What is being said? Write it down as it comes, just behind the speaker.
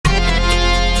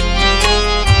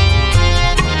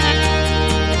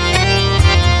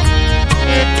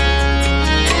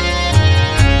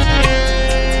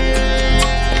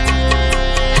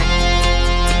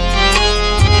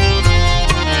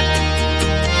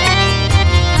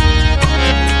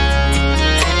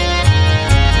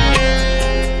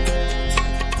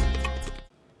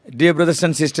Dear brothers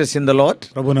and sisters in the Lord,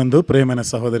 ప్రభునందు ప్రియమైన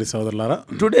సహోదరి సహోదరులారా,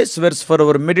 today's verse for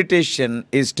our meditation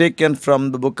is taken from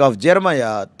the book of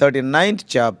Jeremiah, 39th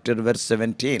chapter, verse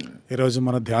 17. ఈ రోజు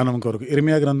మన ధ్యానం కొరకు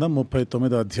ఇర్మియా గ్రంథం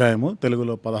 39వ అధ్యాయము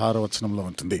తెలుగులో 16వ వచనంలో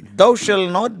ఉంటుంది. Thou shalt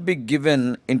not be given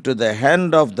into the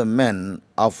hand of the men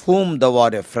of whom thou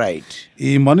art afraid.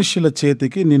 ఈ మనుషుల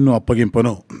చేతికి నిన్ను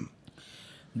అప్పగింపను.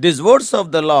 These words of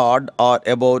the Lord are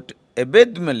about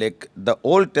Ebed-melech, the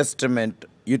Old Testament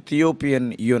Ethiopian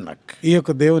eunuch. ఈ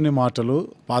యొక్క దేవుని మాటలు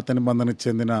పాత నిబంధనకు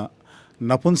చెందిన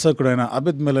నపుంసకుడైన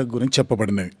అబెద్మెలెక్ గురించి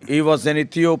చెప్పబడినవి. He was an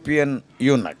Ethiopian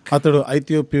eunuch. అతడు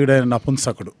ఐథియోపియుడైన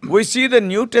నపుంసకుడు. We see the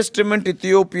New Testament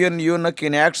Ethiopian eunuch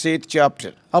in Acts 8th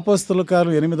chapter. అపోస్తలుల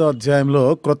కార్యం 8వ అధ్యాయంలో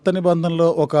క్రొత్త నిబంధనలో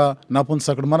ఒక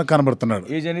నపుంసకుడు మనకు కనబడుతున్నాడు.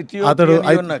 He is an Ethiopian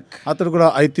eunuch. అతడు కూడా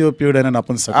ఐథియోపియుడైన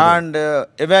నపుంసకుడు. And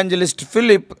evangelist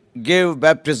Philip gave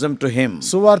baptism to him.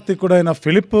 సువార్తికుడైన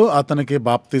ఫిలిప్పు అతనికి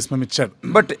బాప్తిస్మం ఇచ్చాడు.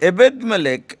 But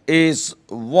Ebed-melech is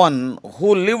one who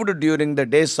lived during the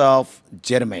days of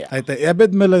Jeremiah. అయితే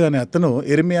ఎబెద్మెలెక్ అనే అతను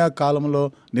ఇర్మియా కాలంలో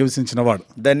నివసించిన వాడు.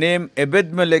 The name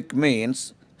Ebed-melech means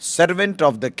servant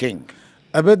of the king.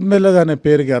 అబెద్మెలెక్ అనే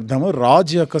పేరుకి అర్థము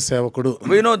రాజు యొక్క సేవకుడు.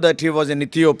 We know that he was an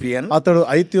Ethiopian. అతడు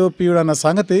ఐథియోపియుడు అన్న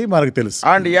సంగతి మనకు తెలుసు.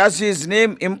 And as his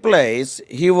name implies,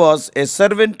 he was a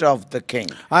servant of the king.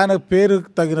 ఆయన పేరు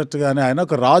తగినట్టుగానే ఆయన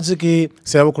ఒక రాజుకి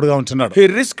సేవకుడుగా ఉంటున్నాడు. He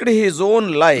risked his own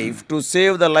life to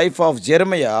save the life of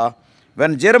Jeremiah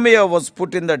when Jeremiah was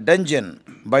put in the dungeon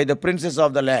by the princes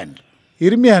of the land.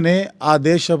 ఇర్మియానే ఆ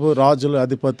దేశపు రాజుల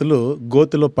అధిపతులు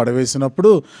గోతిలో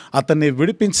పడవేసినప్పుడు అతన్ని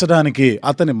విడిపించడానికి,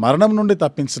 అతని మరణం నుండి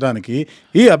తప్పించడానికి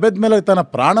ఈ అబెద్మెలెక్ తన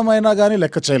ప్రాణమైనా గానీ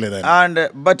లెక్క చేయలేదు.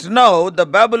 But now the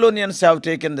Babylonians have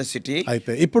taken the city.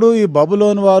 అయితే ఇప్పుడు ఈ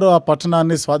బబులోను వారు ఆ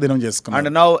పట్టణాన్ని స్వాధీనం చేసుకున్నారు.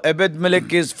 And now Ebed-melech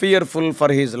is fearful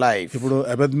for his life. ఇప్పుడు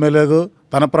అబెద్మెలెక్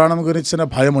తన ప్రాణం గురించిన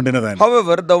భయం ఉండినది.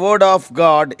 However, the word of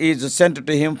God is sent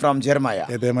to him from Jeremiah.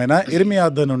 ఏదేమైనా ఇర్మియా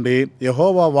వద్ద నుండి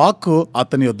యెహోవా వాక్కు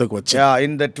అతని యొద్దకు వచ్చింది.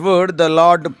 In that word the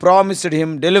Lord promised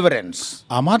him deliverance.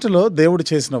 ఆ మాటలో దేవుడు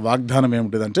చేసిన వాగ్దానం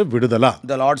ఏమిటిదంటే విడుదల.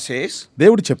 The Lord says,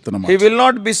 దేవుడు చెప్తున్నమాట, he will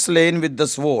not be slain with the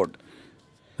sword.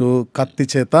 కత్తి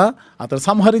చేత అతడు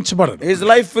సంహరించబడడు. His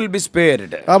life will be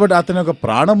spared. కాబట్టి అతని యొక్క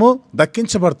ప్రాణము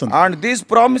దక్కించబడుతుంది. And these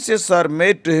promises are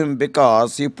made to him because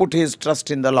he put his trust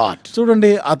in the Lord.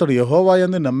 చూడండి, అతడు యెహోవా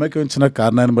యందు నమ్మిక ఉంచిన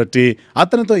కారణాన్ని బట్టి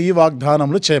అతనితో ఈ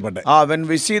వాగ్దానములు చేయబడ్డాయి. When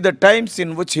we see the times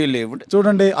in which he lived,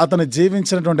 చూడండి, అతను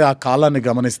జీవించినటువంటి ఆ కాలాన్ని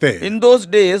గమనిస్తే, in those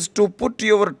days to put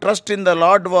your trust in the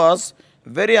Lord was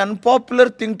very unpopular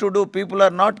thing to do. People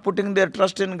are not putting their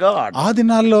trust in God. ఆ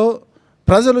దినాల్లో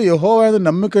ప్రజలు యెహోవా యందు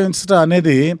నమ్మిక ఉంచడం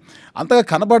అనేది అంతగా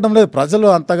కనబడడం లేదు. ప్రజలు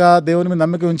అంతగా దేవుని మీద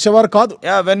నమ్మిక ఉంచేవారు కాదు.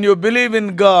 When you believe in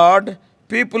God,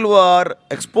 people were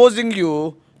exposing you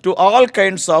to all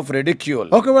kinds of ridicule.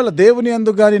 ఒకవేళ దేవుని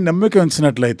యందు గాని నమ్మిక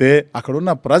ఉంచినట్లయితే అక్కడ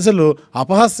ఉన్న ప్రజలు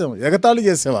అపహాస్యం, ఎగతాళి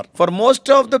చేసేవారు. For most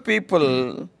of the people,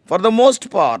 for the most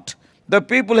part, the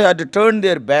people had turned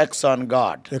their backs on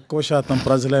God. ఎక్కువ శాతం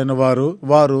ప్రజలైన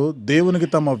వారు దేవునికి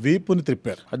తమ వీపుని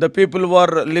త్రిప్పారు. The people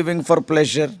were living for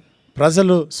pleasure.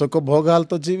 ప్రజలు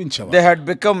సుఖభోగాలతో జీవించేవారు. They had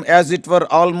become as it were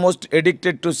almost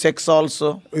addicted to sex also.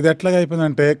 ఇది ఎట్లాగా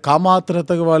అయిపోయిందంటే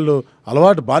కామాతురతకు వాళ్ళు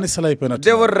అలవాటు బానిసలు అయిపోయినట్టు.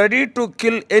 They were ready to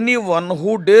kill anyone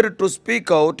who dared to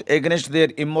speak out against their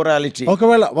immorality.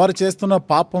 ఒకవేళ వారు చేస్తున్న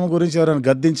పాపం గురించి ఎవరైనా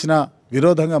గద్దించినా,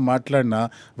 విరోధంగా మాట్లాడినా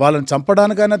వాళ్ళని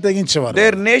చంపడానికైనా తెగించేవారు.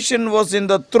 Their nation was in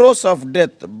the throes of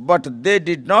death, but they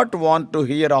did not want to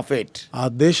hear of it. ఆ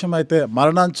దేశం అయితే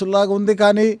మరణాంచులాగా ఉంది,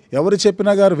 కానీ ఎవరు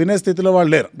చెప్పినా గారు వినే స్థితిలో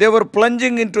వాళ్ళు లేరు. They were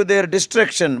plunging into their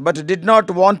destruction, but did not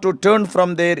want to turn from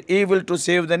their evil to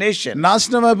save the nation.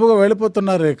 నాశనం వైపుగా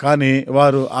వెళ్ళిపోతున్నారే, కానీ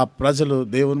వారు ఆ ప్రజలు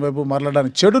దేవుని వైపు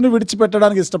మరలడానికి, చెడుని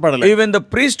విడిచిపెట్టడానికి ఇష్టపడలేదు. Even the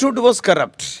priesthood was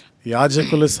corrupt.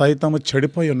 యాజకులు సైతము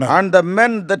చెడిపోయి ఉన్నారు. And the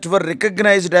men that were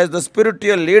recognized as the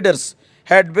spiritual leaders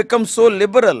had become so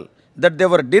liberal that they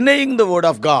were denying the word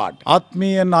of God.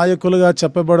 ఆత్మీయ నాయకులుగా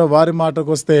చెప్పబడే వారి మాటకు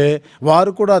వస్తే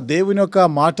వారు కూడా దేవుని యొక్క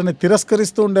మాటని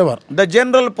తిరస్కరిస్తూ ఉండేవారు. The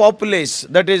general populace,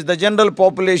 that is the general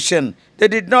population,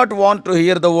 they did not want to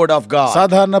hear the word of God.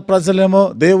 సాధారణ ప్రజలేమో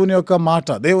దేవుని యొక్క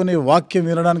మాట, దేవుని వాక్యం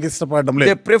వినడానికి ఇష్టపడడం లేదు.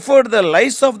 They preferred the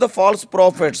lies of the false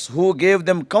prophets who gave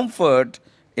them comfort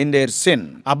in their sin.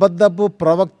 అబద్ధపు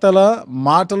ప్రవక్తల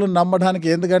మాటలు నమ్మడానికి,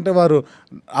 ఎందుకంటే వారు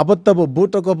అబద్ధపు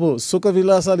బూటకపు సుఖ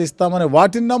విలాసాలు ఇస్తామని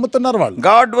వాటిని నమ్ముతున్నారు వాళ్ళు.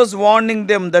 God was warning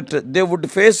them that they would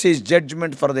face his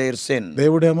judgment for their sin.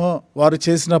 దేవుడేమో వారు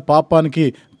చేసిన పాపానికి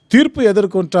తీర్పు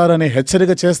ఎదుర్కొంటారని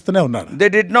హెచ్చరిక చేస్తూనే ఉన్నాడు. They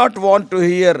did not want to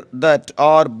hear that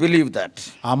or believe that.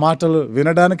 ఆ మాటలు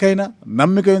వినడానికైనా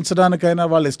నమ్మిక ఉంచడానికైనా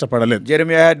వాళ్ళు ఇష్టపడలేదు.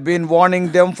 Jeremiah had been warning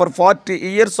them for 40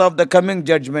 years of the coming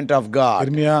judgment of God.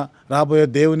 ఇర్మియా రాబోయే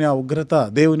దేవుని ఆ ఉగ్రత,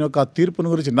 దేవుని యొక్క తీర్పును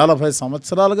గురించి 40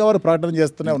 సంవత్సరాలుగా వారు ప్రకటన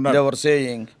చేస్తూనే ఉన్నారు. They were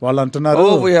saying, వాళ్ళు అంటున్నారు,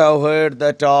 oh, we have heard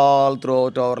that all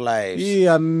throughout our lives. ఈ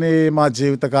అన్ని మా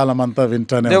జీవిత కాలం అంతా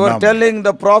వింటానే They were ఉన్నాం. telling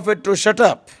the prophet to shut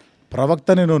up.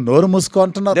 ప్రవక్తని నువ్వు నోరు మూసుకో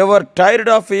అంటున్నారు. They were tired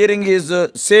of hearing his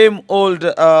same old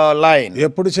line.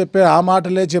 ఎప్పుడు చెప్పే ఆ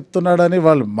మాటలే చెప్తున్నాడని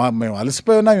వాళ్ళు మేము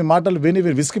అలసిపోయి ఉన్నాం, ఈ మాటలు విని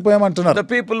విసిగిపోయామంటున్నారు. The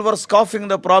people were scoffing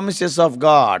the promises of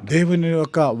God. దేవుని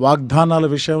యొక్క వాగ్దానాల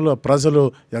విషయంలో ప్రజలు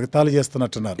ఎగతాళి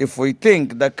చేస్తున్నట్టున్నారు. If we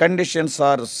think the conditions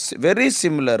are very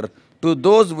similar to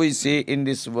those we see in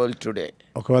this world today.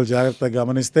 ఒకవేళ జాగ్రత్తగా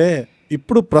గమనిస్తే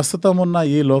ఇప్పుడు ప్రస్తుతం ఉన్న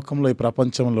ఈ లోకంలో, ఈ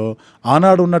ప్రపంచంలో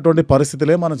ఆనాడు ఉన్నటువంటి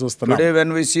పరిస్థితులే మనం చూస్తున్నాం. Today when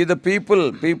we see the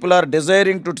people are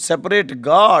desiring to separate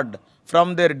God from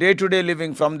their day-to-day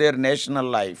living, from their national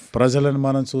life. ప్రజలను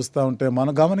మనం చూస్తూ ఉంటే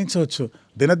మనం గమనించవచ్చు,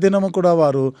 దినదినము కూడా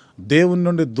వారు దేవుని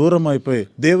నుండి దూరం అయిపోయి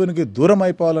దేవునికి దూరం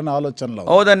అయిపోవాలనే ఆలోచనలో.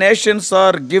 Oh, the nations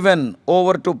are given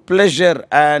over to pleasure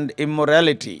and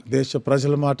immorality. దేశ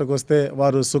ప్రజల మాటకు వస్తే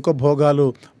వారు సుఖభోగాలు,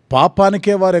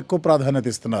 పాపానికే వారు ఎక్కువ ప్రాధాన్యత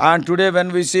ఇస్తున్నారు. And today when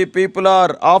we see people are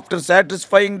after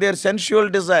satisfying their sensual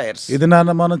desires. ఇది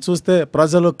మనం చూస్తే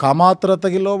ప్రజలు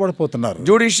కామాత్రతకి లోబడిపోతున్నారు.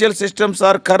 Judicial systems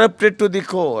are corrupted to the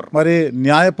core. మరి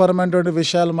న్యాయపరమైనటువంటి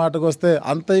విషయాల మాటకు వస్తే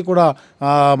అంతయి కూడా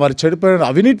మరి చెడిపోయిన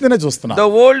అవినీతినే చూస్తున్నారు.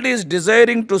 The world is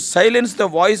desiring to silence the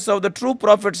voice of the true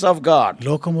prophets of God.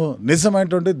 లోకము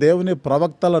నిజమైనటువంటి దేవుని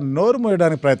ప్రవక్తల నోరు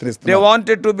మూయడానికి They ప్రయత్నిస్తున్నారు.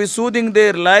 wanted to be soothing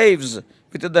their lives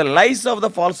with the lies of the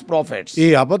false prophets. ఈ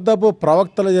అబద్ధపు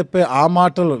ప్రవక్తలు చెప్పే ఆ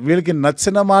మాటలు వీళ్ళకి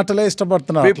నచ్చిన మాటలే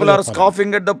ఇష్టపడుతున్నారు. People are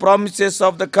scoffing at the promises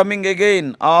of the coming again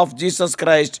of Jesus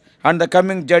Christ and the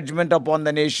coming judgment upon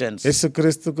the nations.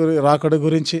 యేసుక్రీస్తు రాకడ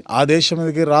గురించి, ఆ దేశం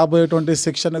మీదకి రాబోయేటువంటి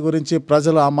శిక్షణ గురించి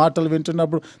ప్రజలు ఆ మాటలు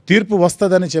వింటున్నప్పుడు తీర్పు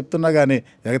వస్తదని చెప్తున్నా గానీ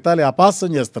ఎగతాళి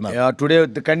అపహాస్యం చేస్తున్నారు. Yeah, today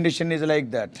the condition is like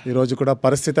that. ఈ రోజు కూడా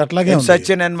పరిస్థితి అట్లాగే In ఉంది. such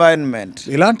an environment,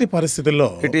 ఇలాంటి పరిస్థితుల్లో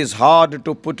it is hard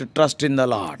to put trust in the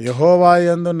Lord. యెహోవా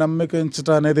యందు నమ్మిక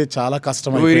ఉంచడం అనేది చాలా We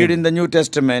కష్టమైంది. read in the New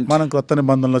Testament. మనం క్రొత్త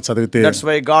నిబంధనలో చదివితే That's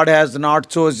why God has not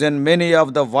chosen many of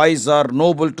the wise or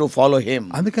noble to follow him.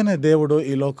 అందుకనే దేవుడు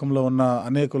ఈ లోకంలో ఉన్న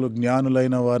అనేకులు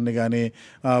జ్ఞానులైన వారిని గాని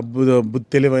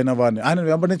తెలివైన వారిని ఆయన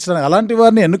వెంబడించడానికి అలాంటి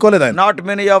వారిని ఎన్నుకోలేదు ఆయన. Not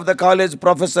many of the college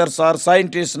professors or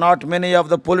scientists, not many of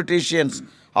the politicians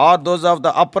or those of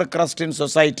the upper crust in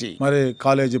society. మరి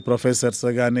కాలేజీ ప్రొఫెసర్స్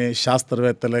గాని,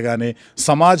 శాస్త్రవేత్తలు గాని,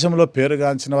 సమాజంలో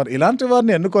పేరుగాంచిన వారు ఇలాంటి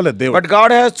వారిని ఎన్నుకోలేదు దేవుడు. But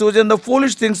God has chosen the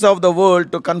foolish things of the world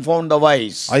to confound the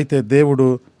wise. అయితే దేవుడు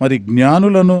మరి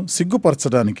జ్ఞానులను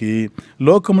సిగ్గుపరచడానికి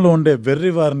లోకంలో ఉండే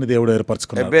వెర్రి వారిని దేవుడు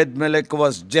ఏర్పరచుకున్నాడు. Ebed-melech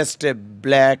was just a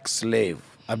black slave.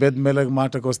 అబేద్మెలెక్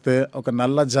మాటకు వస్తే ఒక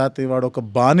నల్ల జాతి వాడు, ఒక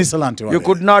బానిస లాంటి వాడు. You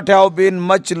could not have been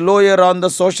much lower on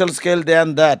the social scale than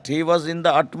that. He was in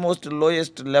the utmost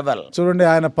lowest level. చూడండి,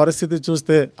 ఆయన పరిస్థితి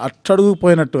చూస్తే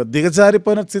అట్టడుగుపోయినట్టు,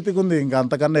 దిగజారిపోయిన స్థితికి ఉంది. ఇంకా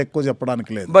అంతకన్నా ఎక్కువ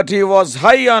చెప్పడానికి లేదు. But he was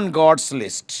high on God's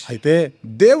list. అయితే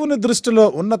దేవుని దృష్టిలో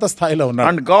ఉన్నత స్థాయిలో ఉన్నాడు.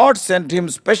 And God sent him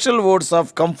special words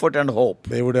of comfort and hope.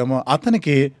 దేవుడేమో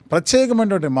అతనికి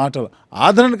ప్రత్యేకమైనటువంటి మాటలు,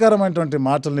 ఆదరణకరమైనటువంటి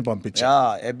మాటల్ని పంపించాడు.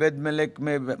 Yeah, Ebed-melech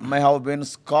may have been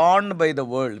scorned by the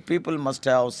world. People must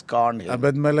have scorned him.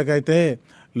 అబేద్మెలెక్ అయితే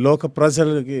లోక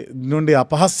ప్రజలకి నుండి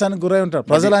అపహాస్యానికి గురై ఉంటాడు.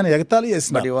 ప్రజలు ఆయన ఎగతాళి But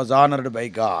చేసినారు. he was honored by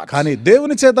God. కానీ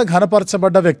దేవుని చేత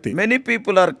ఘనపరచబడ్డ వ్యక్తి. Many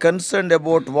people are concerned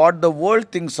about what the world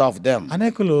thinks of them.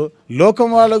 అనేకులు లోకం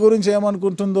వాళ్ళ గురించి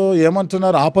ఏమనుకుంటుందో,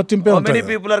 ఏమంటున్నారు ఆ పట్టింపే Many ఉంటుంది.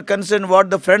 people are concerned what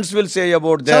the friends will say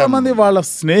about చాలా them. మంది వాళ్ళ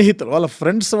స్నేహితులు, వాళ్ళ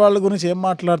ఫ్రెండ్స్ వాళ్ళ గురించి ఏం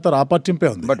మాట్లాడతారు ఆ పట్టింపే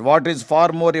ఉంది. But what is far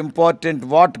more important,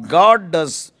 what God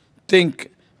does think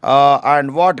and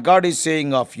what God is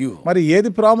saying of you. మరి ఏది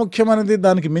ప్రాముఖ్యమైనది,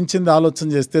 దానికి మించింది ఆలోచన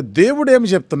చేస్తే దేవుడు ఏమి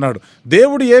చెప్తున్నాడు,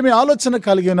 దేవుడు ఏమి ఆలోచన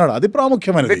కలిగి ఉన్నాడు, అది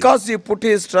ప్రాముఖ్యమైనది. Because he put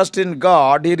his trust in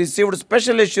God, he received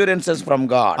special assurances from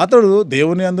God. అతడు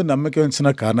దేవుని యందు నమ్మిక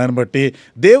ఉంచిన కారణాన్ని బట్టి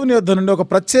దేవుని యొద్ద నుండి ఒక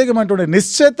ప్రత్యేకమైనటువంటి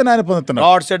నిశ్చయతను ఆయన పొందుతున్నాడు.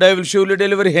 God said, I will surely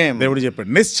deliver him. దేవుడు చెప్పాడు,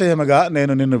 నిశ్చయముగా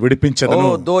నేను నిన్ను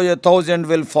విడిపించెదను. Oh, though 1,000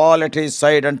 will fall at his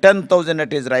side and 10,000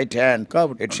 at his right hand,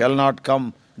 it shall not come.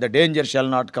 The danger shall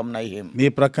not come nigh him. నీ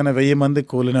ప్రక్కన 1000 మంది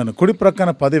కూలినను, కుడి ప్రక్కన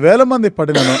 10,000 మంది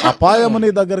పడినను అపాయము నీ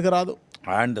దగ్గరకు రాదు.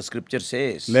 And the scripture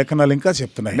says, లేఖనాలు ఇంకా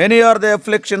చెప్తున్నాయి, many are the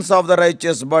afflictions of the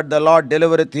righteous, but the Lord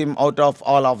delivereth him out of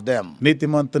all of them.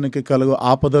 నీతిమంతునికి కలుగు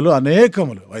ఆపదలు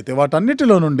అనేకములు, అయితే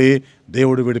వాటన్నిటిలో నుండి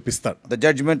దేవుడు విడిపిస్తాడు. The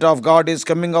judgment of God is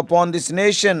coming upon this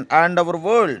nation and our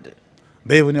world.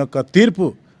 దేవుని యొక్క తీర్పు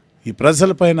ఈ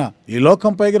ప్రజలపైన ఈ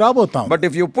లోకంపైకి రాబోతాం. But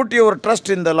if you put your trust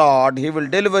in the Lord, He will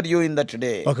deliver you in that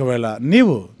day. ఒకవేళ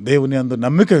నీవు దేవుని యందు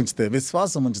నమ్మిక ఉంచితే,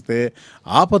 విశ్వాసం ఉంచితే,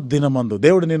 ఆపద్దినమందు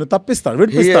దేవుడు నిన్ను తప్పిస్తాడు,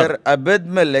 విడిపిస్తాడు. Here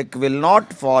Abed-melech will not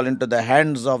fall into the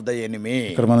hands of the enemy.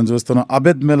 ఇక్కడ మనం చూస్తున్నాం,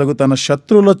 అబెద్మెలెకు తన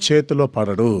శత్రువుల చేతిలో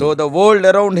పడడు. Though the world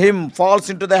around him falls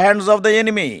into the hands of the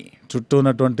enemy, చుట్టూ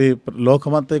ఉన్నటువంటి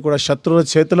లోకమంతా కూడా శత్రువుల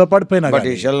చేతిలో పడిపోయినా but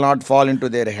he shall not fall into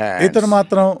their hands. ఇతను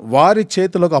మాత్రం వారి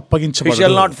చేతిలోకి He అప్పగించబడడు.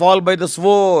 shall not fall by the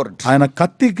sword, ఆయన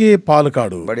కత్తికి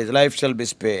పాలుకాడు, but his life shall be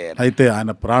spared. అయితే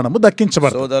ఆయన ప్రాణము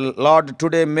దక్కించబడదు. So the Lord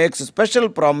today makes special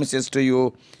promises to you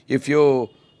if you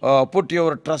put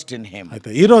your trust in Him. అయితే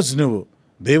ఈ రోజు నువ్వు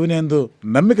దేవుని యందు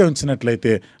నమ్మిక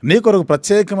ఉంచినట్లయితే నీ కొరకు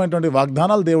ప్రత్యేకమైనటువంటి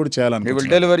వాగ్దానాలు దేవుడు He will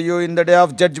చేయాలనుకుంటున్నాడు. deliver you in the day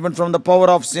of judgment from the power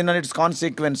of sin and its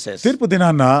consequences. తీర్పు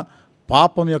దినాన్న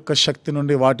పాపం యొక్క శక్తి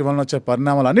నుండి, వాటి వలన వచ్చే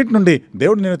పరిణామాలు అన్నిటి నుండి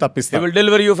దేవుడు నేను He తప్పిస్తాడు. will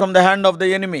deliver you from the hand of the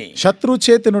enemy. శత్రు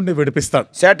చేతి నుండి విడిపిస్తాడు.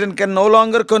 Satan can no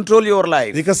longer control your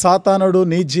life. ఇక సాతానుడు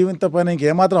నీ జీవిత పైన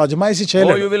ఇంకేమాత్రం అజమాయిషి Oh,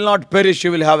 చేయలేడు. you will not perish,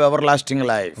 you will have everlasting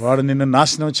life. వాడు నిన్ను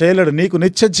నాశనం చేయలేడు, నీకు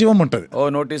నిత్య జీవం ఉంటది. Oh,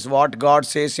 notice what God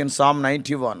says in Psalm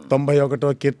 91.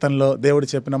 91వ కీర్తనలో దేవుడు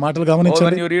చెప్పిన మాటలు Oh, when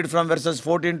గమనించండి. you read from verses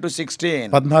 14 to 16,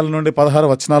 14 నుండి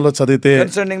 16 వచనాల్లో చదివితే,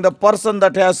 concerning the person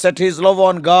that has set his love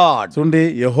on God, చూడండి,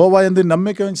 యెహోవా యందు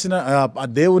నమ్మిక ఉంచిన ఆ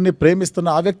దేవుణ్ణి ప్రేమిస్తున్న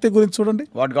ఆ వ్యక్తి గురించి చూడండి.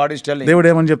 what God is telling, దేవుడు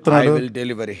ఏమని I చెప్తున్నాడు? will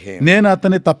deliver him. నేను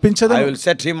అతన్ని I తప్పించదను, will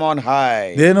set him on high,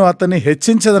 నేను అతన్ని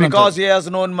హెచ్చించదను, because he has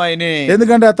known my name.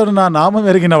 ఎందుకంటే అతడు నా నామం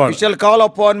He ఎరిగినవాడు. shall call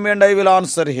upon me and I will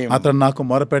answer him. అతడు నాకు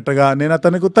మొరపెట్టగా నేను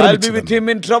అతనికి I ఉత్తరం will be with ఇచ్చేదను.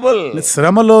 him in trouble.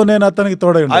 శ్రమలో నేను అతనికి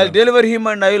తోడై I will ఉంటాను. deliver him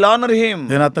and I will honor him.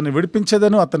 నేను అతన్ని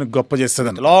విడిపించేదను, అతనికి గొప్ప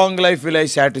చేసేదను. Long life will I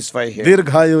satisfy him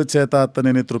దీర్ఘాయువు చేత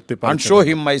అతనిని తృప్తి and show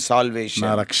him my salvation.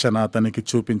 నా రక్షణ అతనికి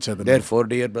చూపించదను. Therefore,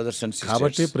 dear brothers and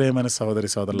కాబట్టి sisters, ప్రియమైన సహోదరి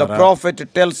the సోదరులారా, prophet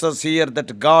tells us here that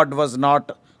God was not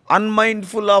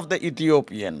unmindful of the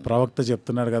Ethiopian. ప్రవక్త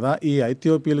చెప్తున్నాడు కదా, ఈ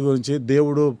ఐథియోపియల గురించి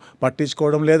దేవుడు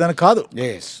పట్టించుకోవడం లేదని కాదు.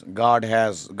 Yes,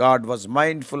 God was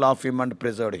mindful of him and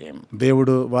preserved him.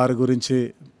 దేవుడు వారి గురించి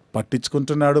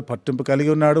పట్టించుకుంటున్నాడు, పట్టింపు కలిగి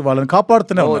ఉన్నాడు, వాళ్ళని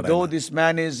కాపాడుతూనే ఉన్నాడు. Though this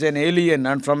man is an alien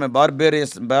and from a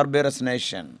barbarous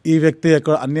nation, ఈ వ్యక్తి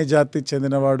ఎక్కడ అన్య జాతికి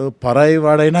చెందినవాడు, పరాయి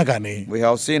వాడైనా కానీ, we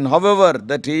have seen, however,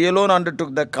 that he alone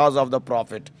undertook the cause of the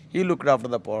prophet. He looked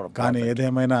after the poor కానీ prophet.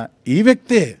 ఏదేమైనా ఈ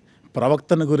వ్యక్తే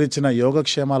ప్రవక్తను గురించిన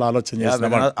యోగక్షేమాలు ఆలోచన Yeah, when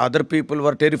చేసినవాడు. other people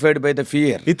were terrified by the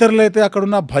fear, ఇతరులైతే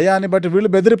అక్కడున్న భయాన్ని బట్టి వీళ్ళు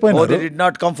oh, బెదిరిపోయినారు, they did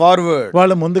not come forward.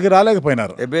 వాళ్ళు ముందుకు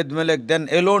రాలేకపోయినారు. Abed-melech then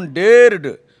alone dared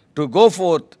to go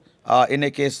forth in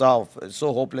a case of so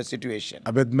hopeless situation.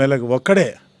 అబెద్మెలెకు ఒక్కడే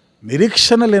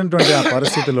నిరీక్షణ లేనటువంటి ఆ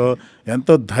పరిస్థితిలో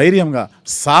ఎంతో ధైర్యంగా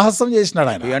సాహసం చేసినాడు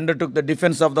ఆయన. He undertook the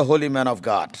defense of the holy man of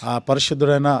God. ఆ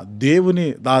పరిశుద్ధుడైన దేవుని,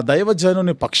 ఆ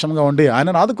దైవజనుని పక్షంగా ఉండి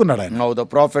ఆయనను ఆదుకున్నాడు ఆయన. Now the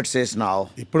prophet says now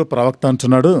ఇప్పుడు ప్రవక్త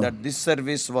అంటున్నాడు, that this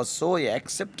service was so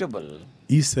acceptable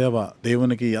ఈ సేవ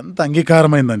దేవునికి ఎంత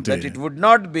అంగీకారమైందంటే that it would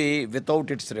not be without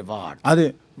its reward. అది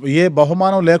ఏ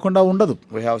బహుమానం లేకుండా ఉండదు.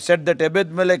 We have said that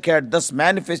Abed-melech had thus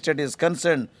manifested his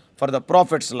concern for the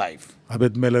prophet's life.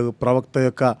 అబెద్మెలెకు ప్రవక్త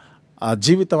యొక్క ఆ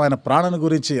జీవితం, ఆయన ప్రాణం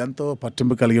గురించి ఎంతో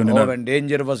పట్టింపు కలిగి Oh, ఉన్నాడు. when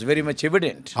danger was very much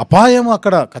evident, అపాయం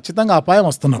అక్కడ ఖచ్చితంగా అపాయం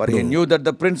for వస్తున్నప్పుడు he knew that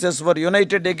the princes were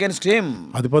united against him,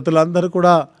 అధిపతులందరూ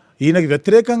కూడా ఈయనకి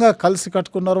వ్యతిరేకంగా కలిసి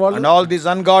కట్టుకున్నారు వాళ్ళు. and all these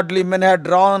ungodly men had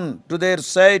drawn to their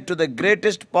side to the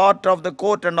greatest part of the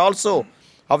court and also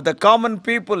of the common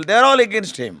people. They are all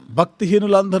against him.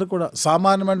 భక్తిహీనులందరూ కూడా,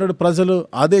 సామాన్యమైన ప్రజలు,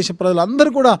 ఆదేశ ప్రజలు అందరూ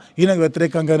కూడా ఈయనకు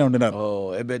వ్యతిరేకంగానే ఉండినారు. Oh,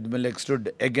 Abed-melech stood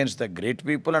against the great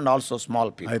people and also small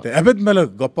people. అయితే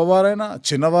అబెద్మెలెకు గొప్పవారైనా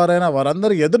చిన్నవారైనా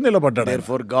వారందరూ ఎదురు నిలబడ్డాడు.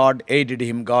 Therefore, God aided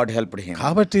him, God helped him.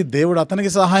 కాబట్టి దేవుడు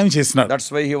అతనికి సహాయం చేసినాడు.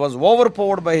 That's why he was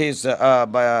overpowered by his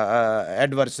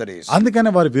adversaries. అందుకనే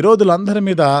వారి విరోధులందరి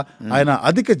మీద ఆయన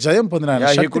అధిక జయం పొందినాడు,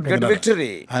 Yeah, he Shakti could get పొందినాడు.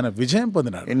 victory. ఆయన విజయం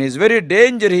పొందినాడు. In his very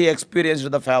danger, he experienced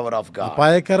the favor of God.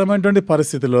 అపాయకరమైనటువంటి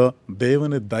పరిస్థితిలో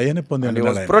దేవుని దయని పొంది And he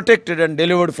was ఉన్నాడు. protected and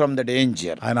delivered from the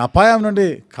danger. ఆయన అపాయం నుండి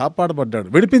కాపాడబడ్డాడు,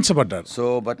 విడిపించబడ్డాడు. So,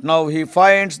 but now he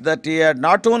finds that he had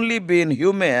not only been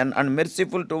human and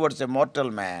merciful towards a mortal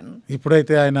man,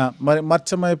 ఇప్పుడైతే ఆయన మరి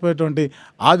మర్చమైపోయేటువంటి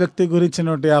ఆ వ్యక్తి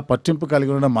గురించినటువంటి ఆ పట్టింపు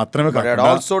కలిగి ఉండడం మాత్రమే but had కాకుండా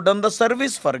also done the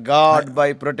service for God by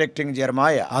protecting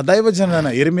Jeremiah. ఆ దైవజనుడైన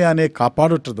ఇర్మియాని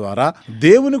కాపాడుట ద్వారా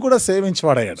దేవుని కూడా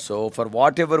సేవించవాడయ్యాడు. So, for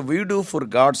whatever we do for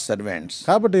God's servants,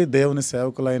 కాబట్టి దేవుని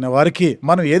సేవకులైన వారికి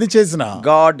మనం ఏది చేసినా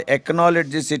God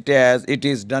acknowledges it as it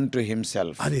is done to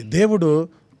himself. అది దేవుడు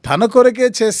తన కొరకే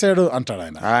చేశాడు అంటాడు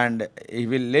ఆయన. and he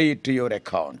will lay it to your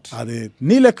account. అది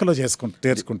నీ లెక్కలో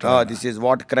తీర్చుకుంటాడు. This is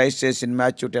what Christ says in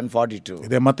Matthew 10:42.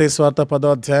 ఇదే మత్తయి సువార్త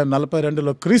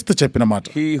 10:42 క్రీస్తు చెప్పిన మాట.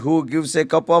 He who gives a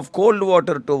cup of cold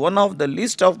water to one of the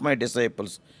least of my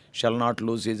disciples shall not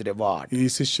lose his reward. ఈ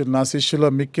నా శిష్యులో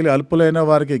మిక్కిలి అల్పులైన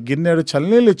వారికి గిన్నెడు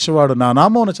చల్లనీళ్ళు ఇచ్చేవాడు నా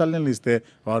నామమున చల్లనీళ్ళు ఇస్తే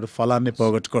వాడు ఫలాన్ని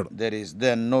పోగొట్టుకోడు. There is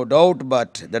then no doubt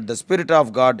but that the Spirit of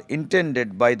God intended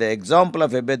by the example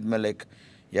of Ebed-Melech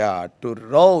to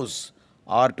rouse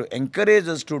or to encourage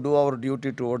us to do our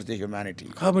duty towards the humanity.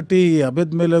 కాబట్టి ఈ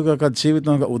అబెద్మెలెకు యొక్క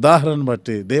జీవితం యొక్క ఉదాహరణ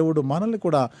బట్టి దేవుడు మనల్ని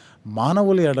కూడా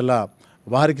మానవుల ఎడల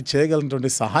వారికి చేయగలిగినటువంటి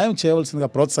సహాయం చేయవలసిందిగా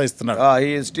ప్రోత్సహిస్తున్నాడు.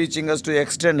 He is teaching us to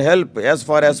extend help as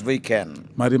far as we can.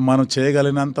 మరి మనం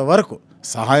చేయగలిగినంత వరకు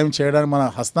సహాయం చేయడానికి మన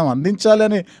హస్తం అందించాలి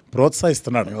అని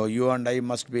ప్రోత్సహిస్తున్నాడు. You and I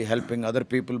must be helping other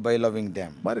people by loving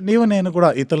them. మరి నీవు నేను కూడా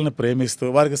ఇతరులను ప్రేమిస్తూ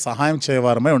వారికి సహాయం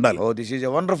చేయవారమై ఉండాలి. This is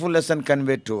a wonderful lesson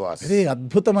conveyed to us. ఇది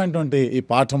అద్భుతమైనటువంటి ఈ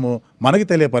పాఠము మనకి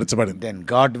తెలియపరచబడింది. Then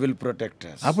God will protect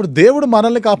us. అప్పుడు దేవుడు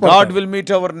మనల్ని కాపాడుతాడు. God will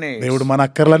meet our needs. దేవుడు మన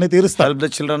అక్కర్లని తీరుస్తాడు. Help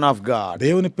the children of God.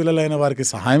 దేవుని పిల్లలైన వారికి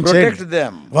సహాయం Protect చేయండి.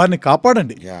 them. వారిని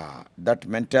కాపాడండి. That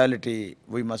mentality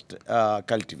we must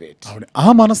cultivate. ఆ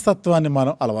మనస్తత్వాన్ని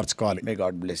మనం అలవర్చుకోవాలి. May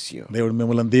God bless you. దేవుడు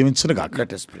మిమ్మల్ని దీవించును గాక.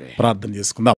 Let us pray. ప్రార్థన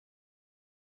చేసుకుందాం.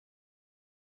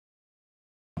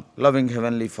 Loving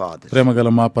Heavenly Father, ప్రేమగల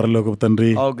మా పరలోకపు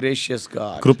తండ్రి, how gracious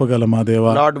God, కృపగల మా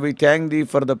దేవా, Lord, we thank thee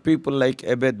for the people like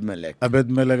Ebed-Melech.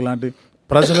 అబెద్మెలెకు లాంటి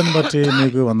ప్రజలను బట్టి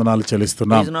నీకు వందనాలు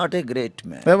చెల్లిస్తున్నాం. He is not a great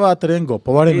man. దేవా అతడేం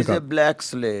గొప్పవాడేమి He is a కాదు. black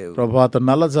slave. ప్రభు అతడు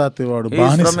నల్ల జాతి వాడు, He is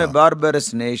బానిస. from a barbarous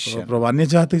nation. ప్రభు అన్య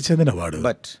జాతికి చెందినవాడు.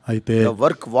 But అయితే the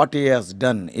work what he has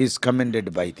done is commended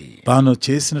by thee. తాను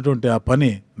చేసినటువంటి ఆ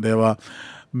పని దేవా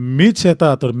మీ చేత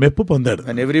అతడు మెప్పు పొందాడు.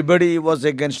 When everybody was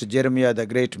against Jeremiah, the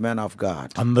great man of God.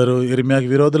 అందరూ ఇర్మియాకి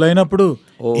విరోధులైనప్పుడు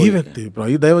ఈ వ్యక్తి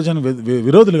ఈ దైవజను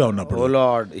విరోధులుగా ఉన్నప్పుడు, Oh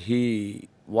Lord, he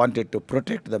wanted to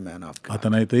protect the man of God.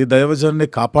 అతనైతే ఈ దైవజనుని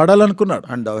కాపాడాలనుకున్నాడు.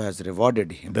 And thou hast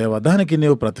rewarded him. దేవా దానికి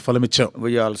నీవు ప్రతిఫలం ఇచ్చావు.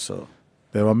 We also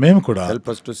దేవా మేము కూడా help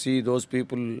us to see those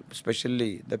people, especially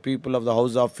the people of the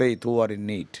house of faith who are in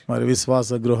need. మరి విశ్వాస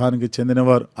గృహానికి చెందిన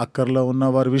వారు అక్కర్లో ఉన్న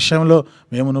వారి విషయంలో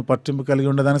మేము పట్టింపు కలిగి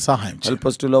ఉండడానికి సహాయం చేయి. Help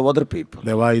us to love other people.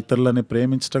 దేవా ఇతరులని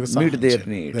ప్రేమించటకు Meet their సహాయం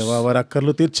చేయి. needs. దేవా వారి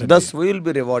అక్కర్లు తీర్చండి. Thus we will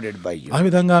be rewarded by you. ఆ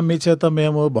విధంగా మీ చేత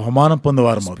మేము బహుమానం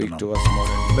పొందువారం Speak అవుతున్నాం. to us more.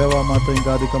 దేవా మాతో ఇంకా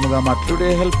అధికముగా మాట్లాడు.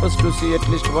 Today help us to see at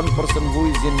least one person who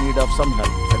is in need of some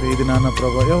help. అదే ఇది నాన్న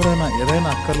ప్రభు ఎవరైనా ఏదైనా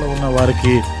అక్కర్లో ఉన్న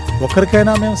వారికి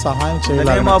ఒకరికైనా మేము సహాయం In the name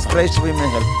చేయాలి. of Christ we may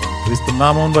help them. క్రీస్తు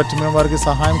నామమును బట్టి మేము వారికి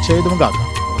సహాయం చేయడం గాక.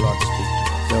 Oh Lord, speak to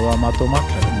us. దేవా మాతో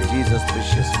మాట్లాడండి. In Jesus'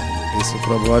 precious name. యేసు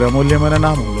ప్రభు వారి అమూల్యమైన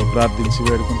నామములో ప్రార్థించి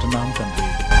వేడుకుంటున్నాం తండ్రి.